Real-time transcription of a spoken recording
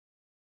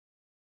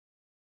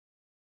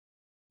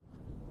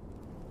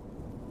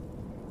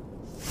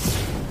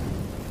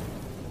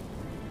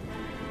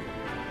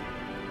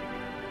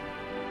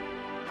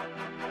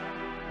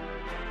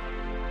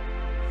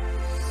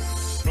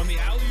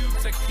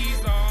the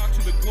keys are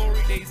to the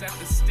glory days at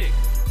the stick.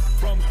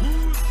 From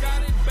who's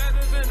got it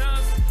better than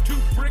us to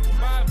brick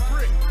by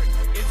brick.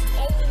 It's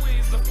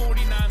always the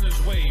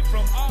 49ers way,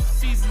 from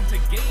off-season to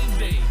game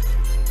day.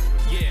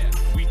 Yeah,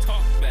 we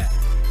talk back.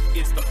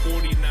 It's the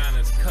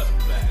 49ers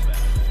cutback.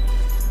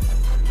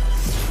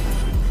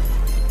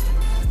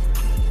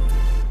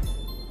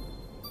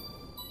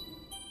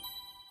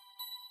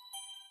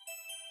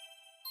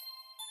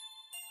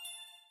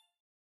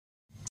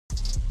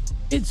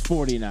 It's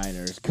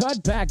 49ers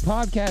Cutback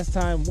Podcast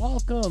time.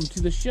 Welcome to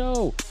the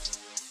show.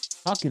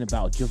 Talking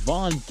about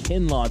Javon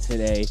Kinlaw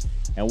today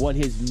and what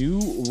his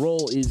new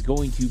role is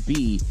going to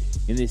be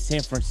in the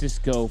San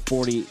Francisco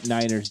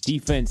 49ers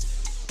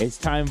defense. It's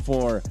time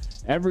for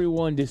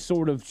everyone to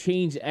sort of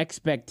change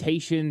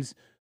expectations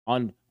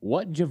on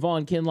what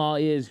Javon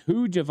Kinlaw is,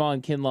 who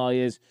Javon Kinlaw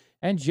is,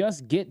 and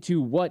just get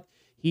to what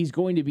he's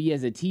going to be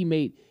as a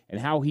teammate and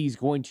how he's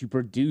going to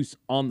produce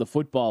on the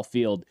football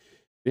field.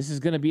 This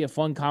is going to be a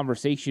fun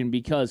conversation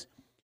because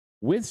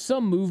with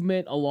some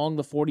movement along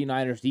the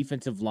 49ers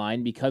defensive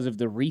line because of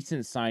the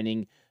recent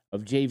signing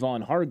of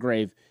Javon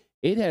Hargrave,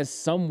 it has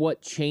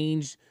somewhat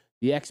changed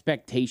the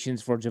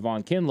expectations for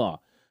Javon Kinlaw.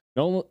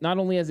 Not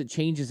only has it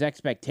changed his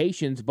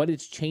expectations, but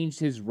it's changed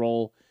his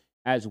role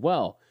as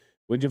well.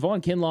 When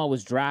Javon Kinlaw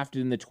was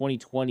drafted in the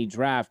 2020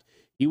 draft,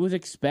 he was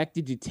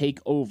expected to take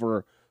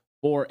over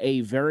for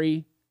a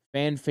very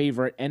fan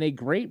favorite and a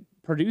great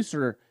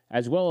producer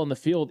as well on the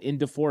field in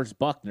DeForest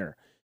Buckner.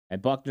 And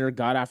Buckner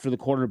got after the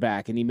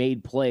quarterback and he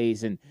made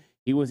plays and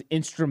he was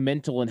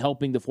instrumental in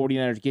helping the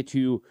 49ers get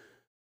to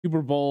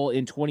Super Bowl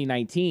in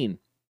 2019.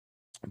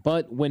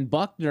 But when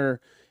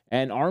Buckner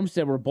and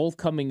Armstead were both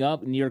coming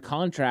up near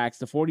contracts,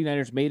 the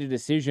 49ers made a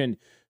decision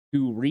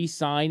to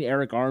re-sign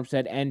Eric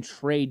Armstead and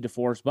trade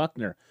DeForest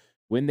Buckner.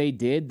 When they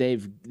did,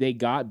 they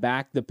got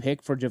back the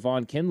pick for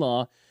Javon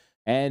Kinlaw,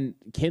 and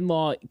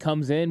Kinlaw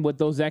comes in with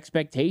those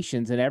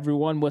expectations, and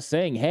everyone was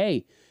saying,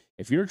 hey,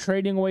 if you're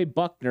trading away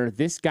Buckner,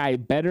 this guy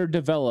better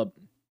develop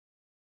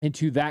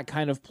into that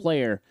kind of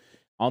player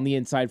on the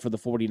inside for the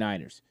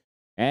 49ers.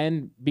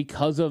 And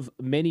because of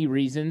many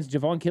reasons,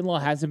 Javon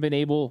Kinlaw hasn't been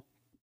able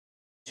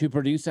to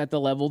produce at the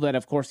level that,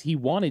 of course, he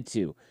wanted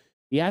to.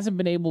 He hasn't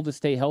been able to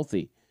stay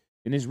healthy.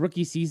 In his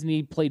rookie season,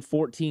 he played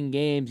 14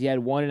 games. He had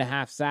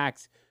 1.5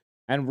 sacks.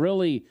 And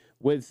really,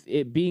 with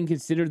it being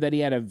considered that he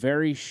had a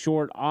very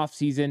short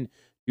offseason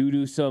due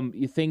to some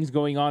things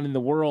going on in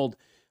the world,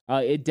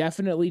 it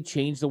definitely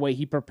changed the way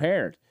he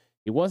prepared.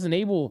 He wasn't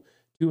able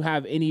to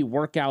have any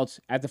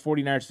workouts at the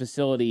 49ers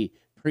facility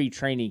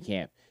pre-training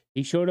camp.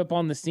 He showed up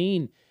on the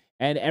scene,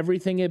 and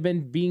everything had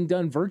been being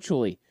done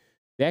virtually.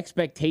 The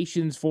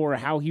expectations for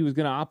how he was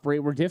going to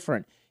operate were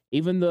different.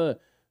 Even the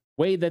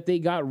way that they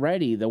got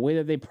ready, the way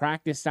that they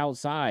practiced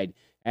outside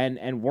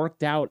and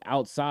worked out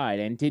outside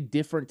and did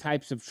different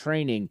types of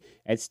training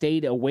and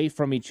stayed away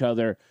from each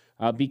other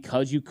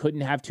because you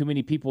couldn't have too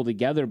many people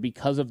together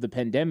because of the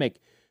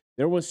pandemic.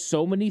 There was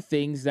so many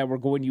things that were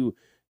going to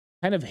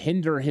kind of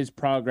hinder his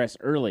progress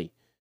early.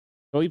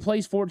 So he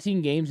plays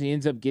 14 games and he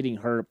ends up getting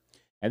hurt.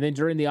 And then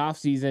during the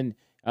offseason,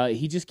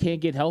 he just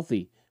can't get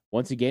healthy.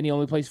 Once again, he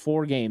only plays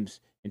 4 games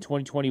in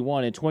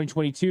 2021. In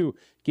 2022,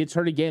 gets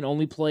hurt again,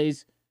 only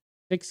plays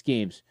 6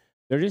 games.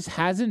 There just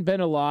hasn't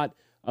been a lot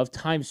of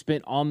time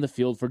spent on the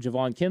field for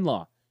Javon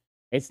Kinlaw.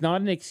 It's not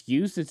an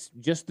excuse. It's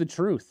just the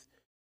truth.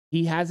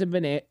 He hasn't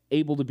been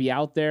able to be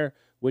out there,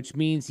 which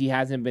means he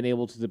hasn't been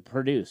able to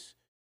produce.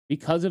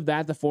 Because of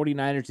that, the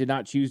 49ers did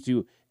not choose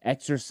to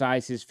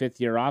exercise his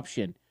 5th-year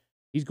option.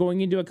 He's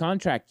going into a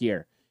contract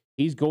year.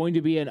 He's going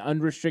to be an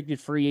unrestricted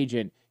free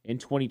agent in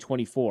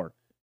 2024.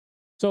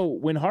 So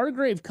when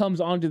Hargrave comes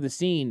onto the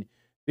scene,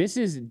 this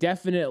is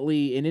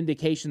definitely an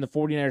indication the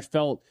 49ers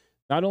felt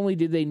not only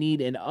did they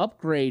need an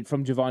upgrade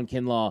from Javon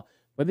Kinlaw,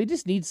 but they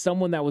just need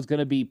someone that was going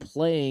to be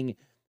playing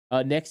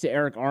next to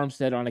Eric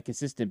Armstead on a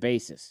consistent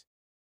basis.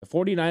 The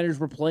 49ers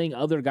were playing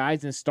other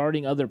guys and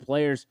starting other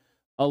players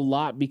a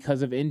lot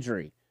because of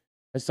injury.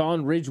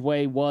 Hassan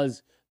Ridgeway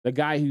was the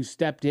guy who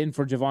stepped in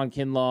for Javon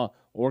Kinlaw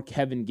or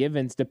Kevin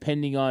Givens,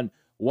 depending on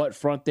what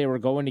front they were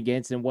going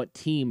against and what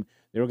team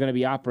they were going to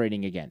be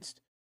operating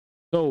against.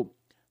 So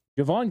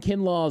Javon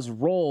Kinlaw's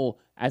role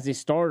as a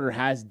starter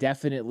has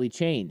definitely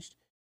changed.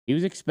 He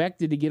was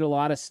expected to get a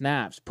lot of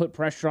snaps, put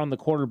pressure on the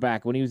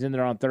quarterback when he was in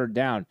there on 3rd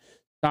down,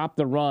 stop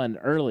the run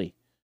early.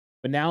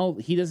 But now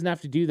he doesn't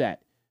have to do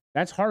that.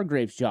 That's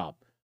Hargrave's job.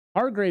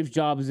 Hargrave's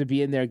job is to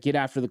be in there, get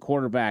after the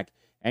quarterback,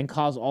 and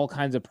cause all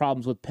kinds of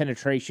problems with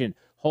penetration,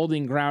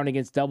 holding ground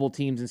against double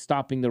teams and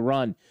stopping the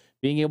run,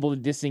 being able to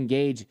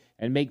disengage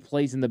and make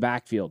plays in the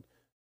backfield.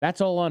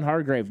 That's all on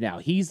Hargrave now.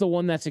 He's the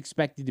one that's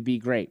expected to be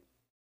great.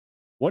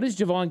 What is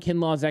Javon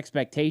Kinlaw's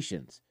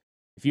expectations?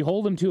 If you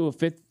hold him to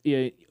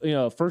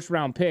a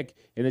first-round pick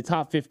in the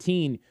top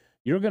 15,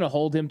 you're going to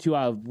hold him to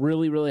a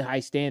really, really high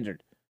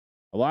standard.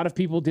 A lot of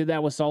people did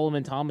that with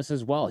Solomon Thomas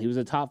as well. He was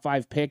a top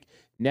 5 pick,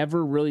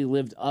 never really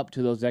lived up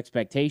to those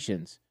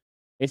expectations.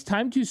 It's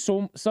time to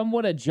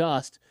somewhat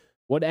adjust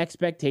what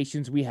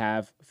expectations we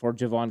have for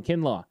Javon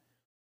Kinlaw.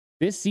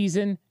 This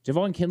season,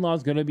 Javon Kinlaw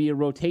is going to be a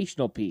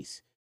rotational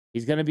piece.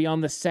 He's going to be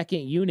on the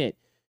second unit,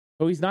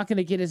 so he's not going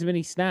to get as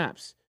many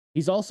snaps.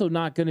 He's also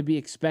not going to be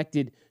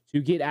expected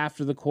to get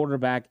after the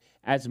quarterback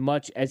as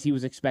much as he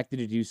was expected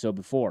to do so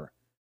before.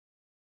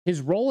 His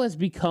role has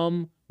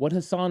become what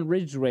Hassan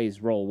Ridgway's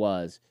role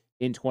was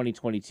in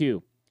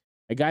 2022.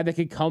 A guy that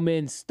could come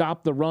in,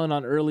 stop the run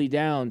on early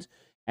downs,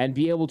 and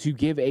be able to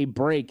give a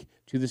break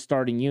to the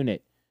starting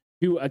unit,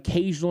 to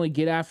occasionally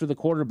get after the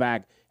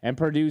quarterback and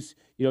produce,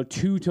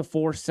 2 to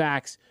 4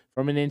 sacks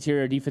from an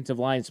interior defensive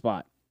line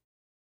spot.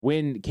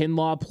 When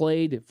Kinlaw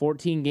played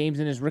 14 games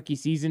in his rookie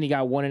season, he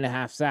got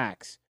 1.5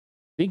 sacks.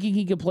 Thinking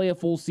he could play a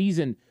full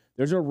season,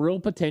 there's a real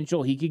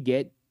potential he could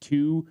get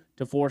 2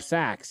 to 4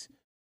 sacks.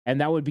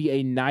 And that would be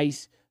a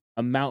nice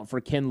amount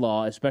for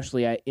Kinlaw,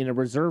 especially in a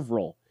reserve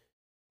role.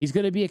 He's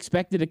going to be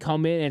expected to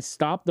come in and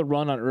stop the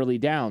run on early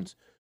downs.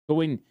 So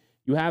when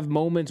you have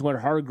moments where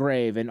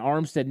Hargrave and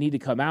Armstead need to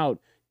come out,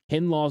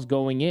 Kinlaw's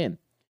going in.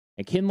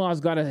 And Kinlaw's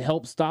got to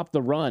help stop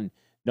the run,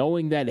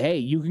 knowing that, hey,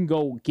 you can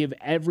go give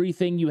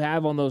everything you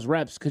have on those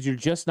reps because you're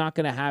just not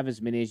going to have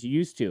as many as you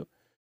used to.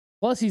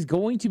 Plus, he's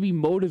going to be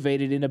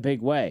motivated in a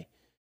big way.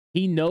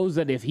 He knows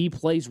that if he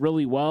plays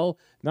really well,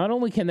 not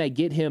only can that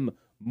get him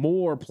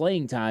more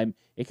playing time,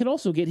 it can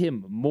also get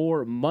him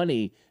more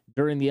money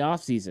during the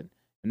offseason.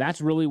 And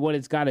that's really what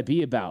it's got to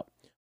be about.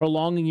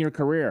 Prolonging your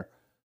career.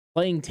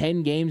 Playing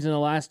 10 games in the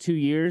last 2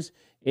 years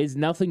is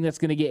nothing that's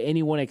going to get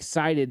anyone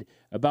excited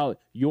about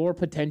your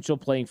potential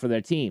playing for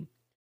their team.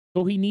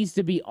 So he needs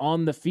to be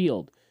on the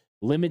field.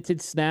 Limited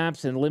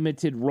snaps and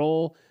limited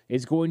role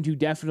is going to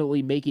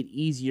definitely make it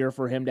easier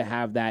for him to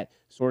have that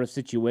sort of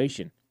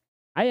situation.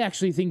 I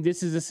actually think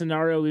this is a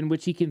scenario in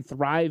which he can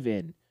thrive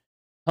in.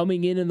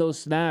 Coming in those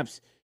snaps,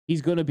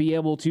 he's going to be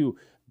able to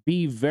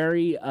be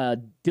very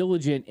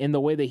diligent in the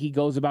way that he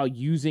goes about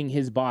using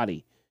his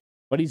body.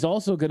 But he's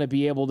also going to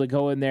be able to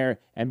go in there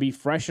and be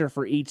fresher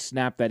for each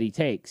snap that he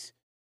takes.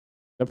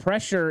 The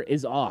pressure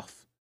is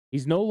off.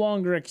 He's no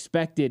longer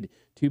expected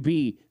to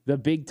be the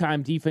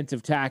big-time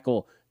defensive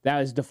tackle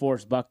that is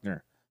DeForest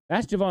Buckner.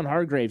 That's Javon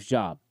Hargrave's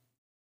job.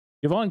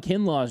 Javon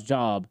Kinlaw's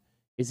job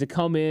is to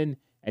come in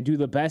and do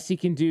the best he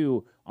can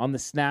do on the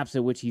snaps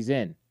at which he's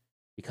in.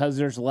 Because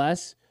there's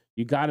less,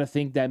 you got to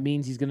think that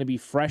means he's going to be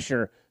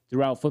fresher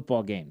throughout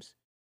football games.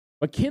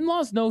 But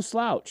Kinlaw's no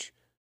slouch.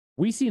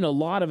 We've seen a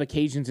lot of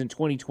occasions in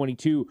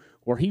 2022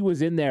 where he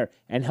was in there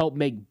and helped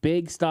make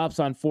big stops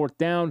on fourth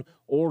down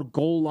or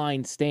goal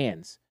line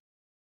stands.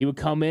 He would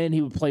come in,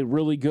 he would play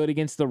really good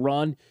against the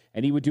run,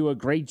 and he would do a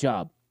great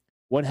job.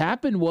 What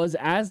happened was,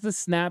 as the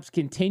snaps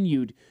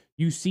continued,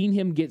 you've seen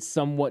him get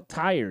somewhat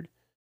tired.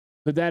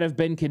 Could that have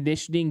been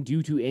conditioning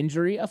due to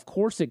injury? Of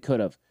course it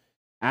could have.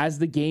 As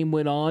the game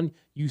went on,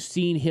 you've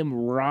seen him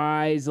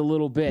rise a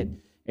little bit,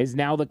 as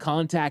now the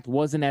contact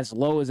wasn't as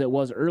low as it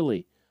was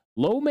early.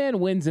 Low man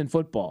wins in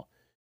football,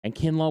 and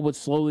Kinlaw would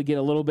slowly get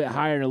a little bit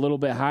higher and a little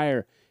bit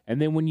higher,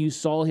 and then when you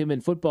saw him in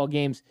football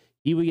games,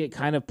 he would get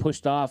kind of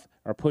pushed off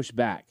or pushed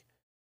back.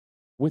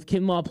 With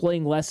Kinlaw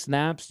playing less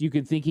snaps, you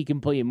can think he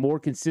can play more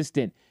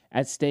consistent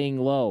at staying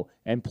low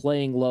and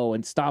playing low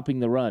and stopping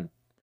the run,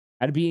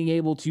 at being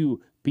able to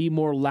be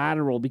more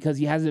lateral because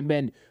he hasn't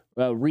been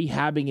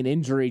rehabbing an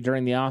injury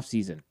during the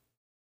offseason.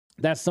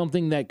 That's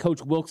something that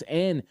Coach Wilkes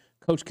and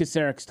Coach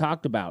Kasarik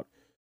talked about.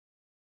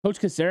 Coach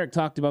Kasarik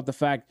talked about the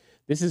fact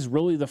this is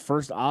really the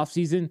first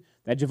offseason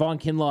that Javon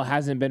Kinlaw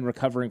hasn't been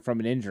recovering from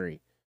an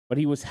injury, but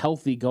he was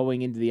healthy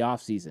going into the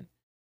offseason.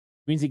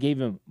 It means it gave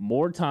him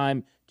more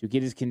time to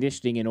get his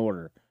conditioning in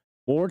order,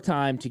 more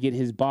time to get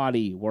his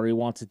body where he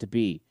wants it to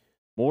be,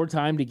 more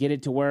time to get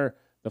it to where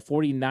the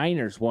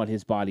 49ers want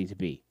his body to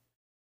be.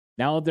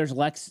 Now that there's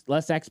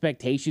less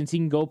expectations, he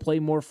can go play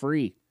more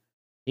free.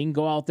 He can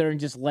go out there and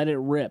just let it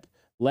rip,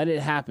 let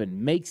it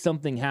happen, make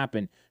something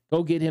happen,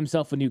 go get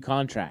himself a new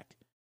contract.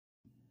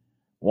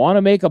 Want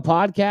to make a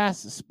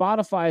podcast?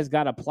 Spotify has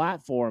got a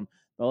platform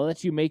that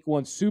lets you make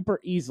one super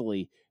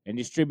easily and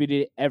distribute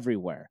it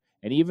everywhere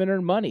and even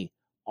earn money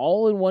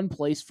all in one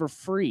place for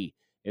free.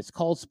 It's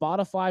called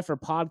Spotify for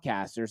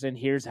Podcasters, and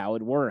here's how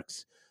it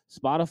works.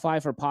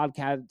 Spotify for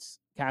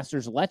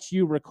Podcasters lets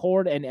you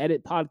record and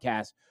edit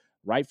podcasts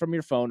right from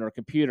your phone or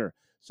computer.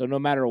 So no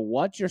matter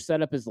what your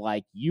setup is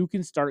like, you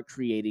can start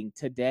creating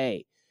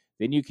today.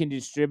 Then you can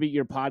distribute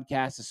your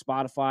podcast to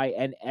Spotify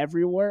and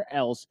everywhere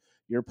else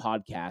your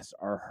podcasts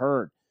are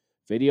heard.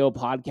 Video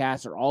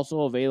podcasts are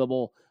also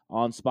available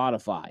on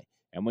Spotify.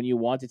 And when you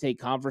want to take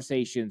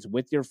conversations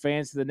with your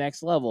fans to the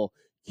next level,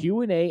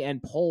 Q&A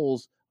and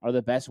polls are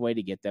the best way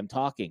to get them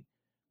talking.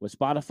 With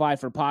Spotify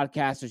for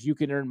Podcasters, you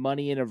can earn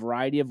money in a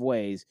variety of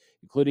ways,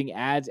 including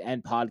ads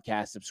and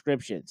podcast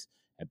subscriptions.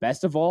 And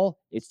best of all,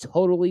 it's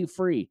totally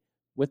free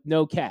with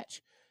no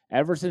catch.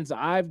 Ever since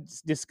I've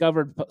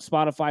discovered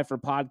Spotify for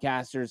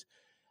Podcasters,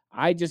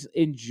 I just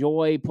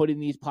enjoy putting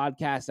these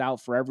podcasts out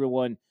for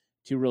everyone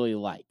to really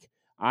like.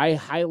 I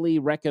highly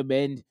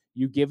recommend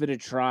you give it a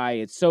try.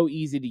 It's so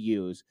easy to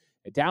use.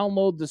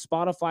 Download the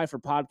Spotify for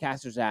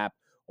Podcasters app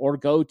or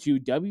go to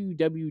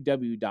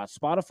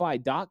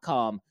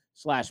www.spotify.com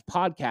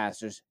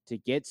anchor.fm/podcasters to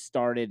get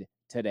started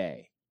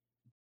today.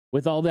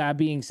 With all that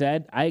being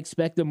said, I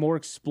expect a more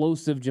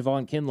explosive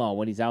Javon Kinlaw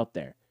when he's out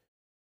there.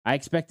 I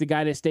expect the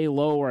guy to stay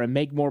lower and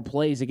make more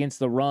plays against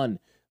the run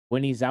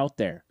when he's out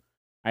there.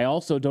 I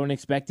also don't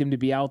expect him to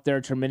be out there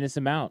a tremendous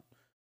amount.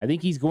 I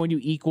think he's going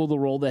to equal the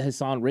role that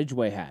Hassan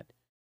Ridgeway had,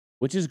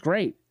 which is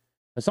great.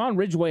 Hassan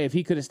Ridgeway, if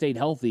he could have stayed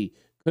healthy,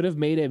 could have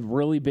made a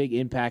really big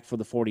impact for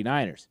the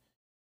 49ers.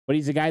 But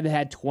he's a guy that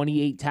had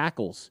 28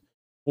 tackles,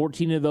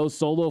 14 of those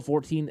solo,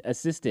 14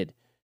 assisted.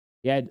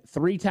 He had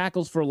 3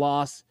 tackles for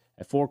loss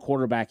and 4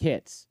 quarterback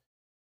hits.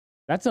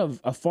 That's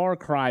a far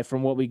cry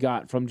from what we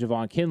got from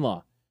Javon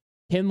Kinlaw.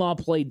 Kinlaw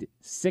played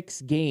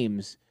 6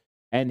 games,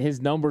 and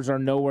his numbers are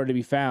nowhere to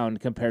be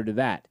found compared to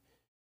that.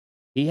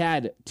 He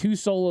had 2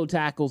 solo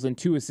tackles and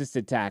 2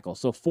 assisted tackles,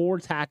 so 4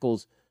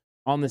 tackles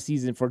on the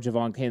season for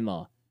Javon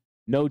Kinlaw.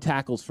 No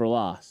tackles for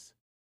loss.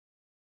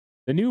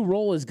 The new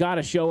role has got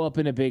to show up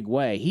in a big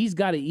way. He's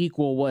got to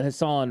equal what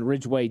Hassan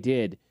Ridgeway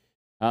did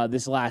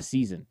this last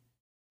season.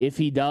 If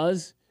he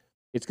does,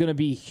 it's going to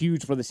be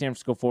huge for the San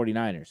Francisco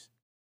 49ers.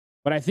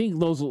 But I think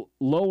those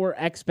lower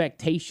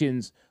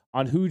expectations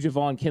on who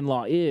Javon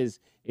Kinlaw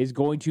is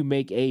going to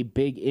make a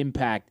big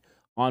impact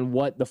on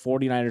what the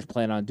 49ers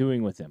plan on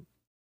doing with him.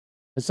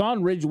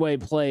 Hassan Ridgeway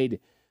played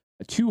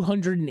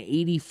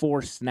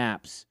 284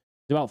 snaps,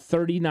 about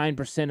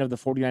 39% of the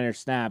 49ers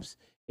snaps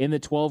in the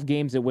 12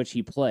 games in which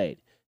he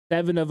played.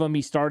 7 of them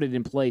he started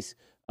in place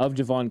of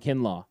Javon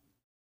Kinlaw.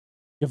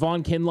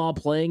 Javon Kinlaw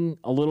playing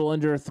a little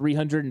under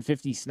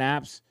 350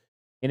 snaps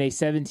in a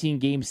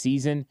 17-game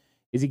season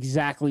is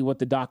exactly what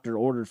the doctor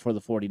ordered for the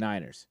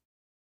 49ers.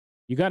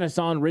 You got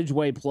Hassan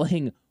Ridgeway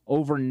playing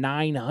over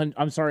 900.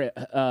 I'm sorry,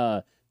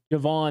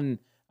 Javon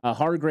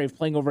Hargrave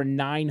playing over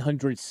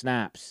 900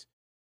 snaps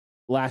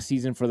last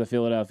season for the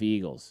Philadelphia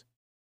Eagles.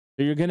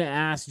 So you're going to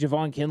ask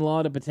Javon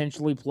Kinlaw to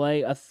potentially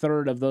play a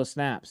third of those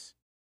snaps.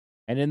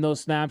 And in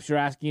those snaps, you're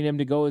asking him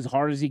to go as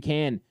hard as he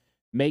can,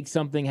 make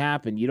something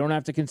happen. You don't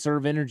have to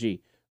conserve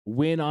energy.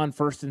 Win on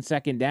first and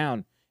second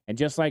down. And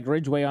just like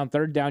Ridgeway on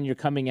third down, you're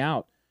coming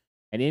out.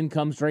 And in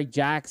comes Drake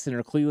Jackson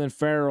or Cleveland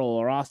Farrell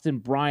or Austin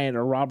Bryant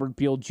or Robert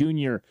Beal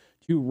Jr.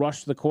 to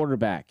rush the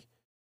quarterback.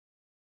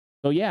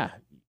 So yeah,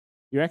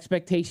 your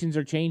expectations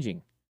are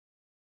changing.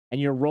 And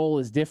your role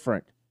is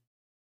different.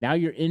 Now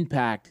your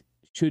impact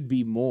should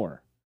be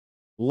more.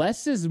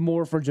 Less is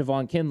more for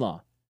Javon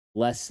Kinlaw.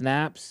 Less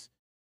snaps,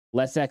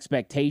 less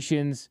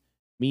expectations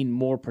mean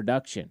more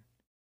production.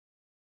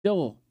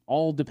 Still,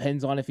 all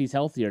depends on if he's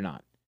healthy or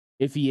not.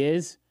 If he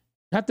is,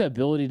 got the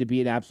ability to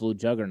be an absolute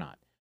juggernaut.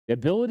 The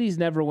abilities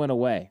never went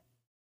away.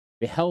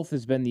 The health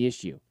has been the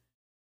issue.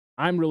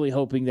 I'm really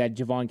hoping that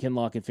Javon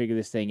Kinlaw can figure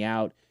this thing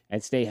out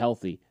and stay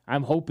healthy.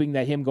 I'm hoping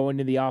that him going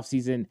into the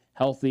offseason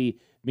healthy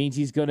means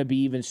he's going to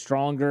be even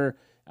stronger,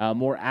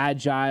 more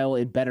agile,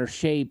 in better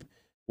shape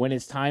when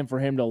it's time for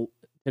him to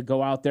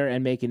go out there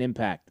and make an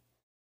impact.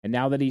 And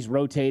now that he's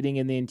rotating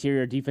in the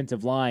interior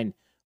defensive line,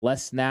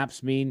 less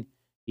snaps mean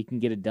he can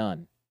get it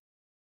done.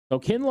 So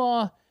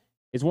Kinlaw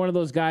is one of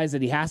those guys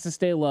that he has to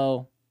stay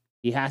low,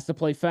 he has to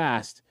play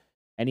fast,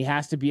 and he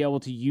has to be able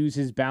to use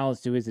his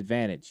balance to his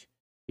advantage.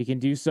 If he can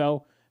do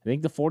so, I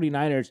think the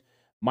 49ers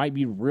might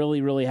be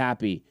really, really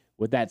happy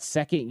with that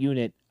second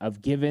unit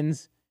of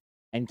Givens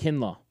and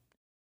Kinlaw.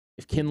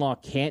 If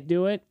Kinlaw can't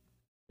do it,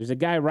 there's a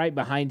guy right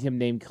behind him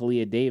named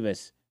Kalia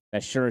Davis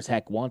that sure as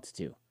heck wants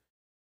to.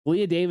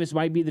 Kalia Davis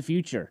might be the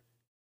future.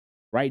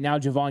 Right now,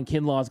 Javon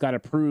Kinlaw's got to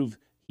prove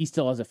he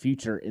still has a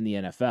future in the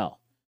NFL.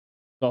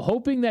 So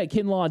hoping that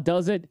Kinlaw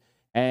does it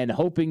and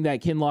hoping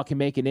that Kinlaw can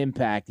make an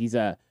impact. He's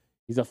a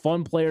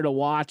fun player to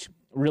watch,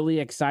 really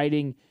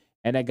exciting,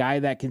 and a guy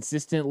that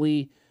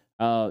consistently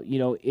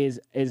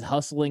is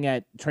hustling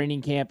at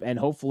training camp, and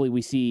hopefully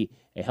we see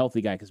a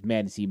healthy guy because,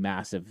 man, is he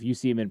massive. If you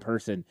see him in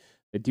person,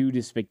 the dude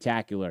is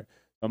spectacular.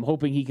 I'm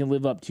hoping he can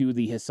live up to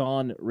the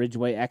Hassan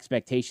Ridgeway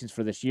expectations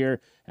for this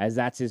year, as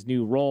that's his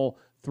new role.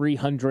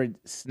 300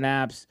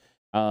 snaps,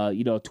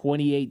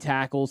 28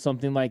 tackles,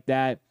 something like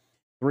that.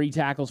 3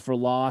 tackles for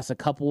loss, a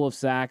couple of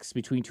sacks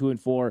between 2 and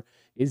 4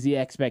 is the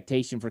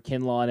expectation for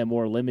Kinlaw in a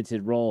more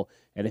limited role.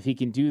 And if he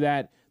can do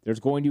that, there's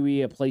going to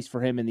be a place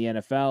for him in the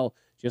NFL.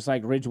 Just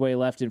like Ridgeway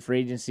left in free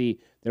agency,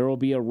 there will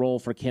be a role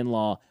for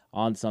Kinlaw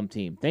on some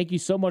team. Thank you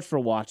so much for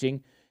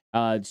watching.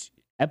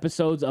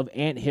 Episodes of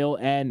Ant Hill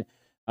and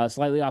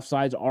Slightly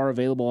Offsides are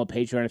available on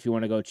Patreon if you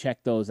want to go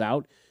check those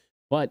out.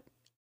 But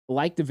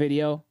like the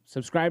video,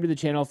 subscribe to the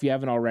channel if you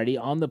haven't already,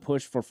 on the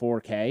push for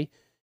 4K,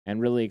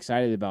 and really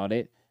excited about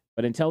it.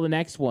 But until the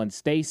next one,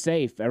 stay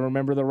safe, and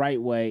remember the right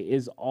way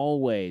is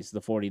always the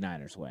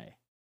 49ers way.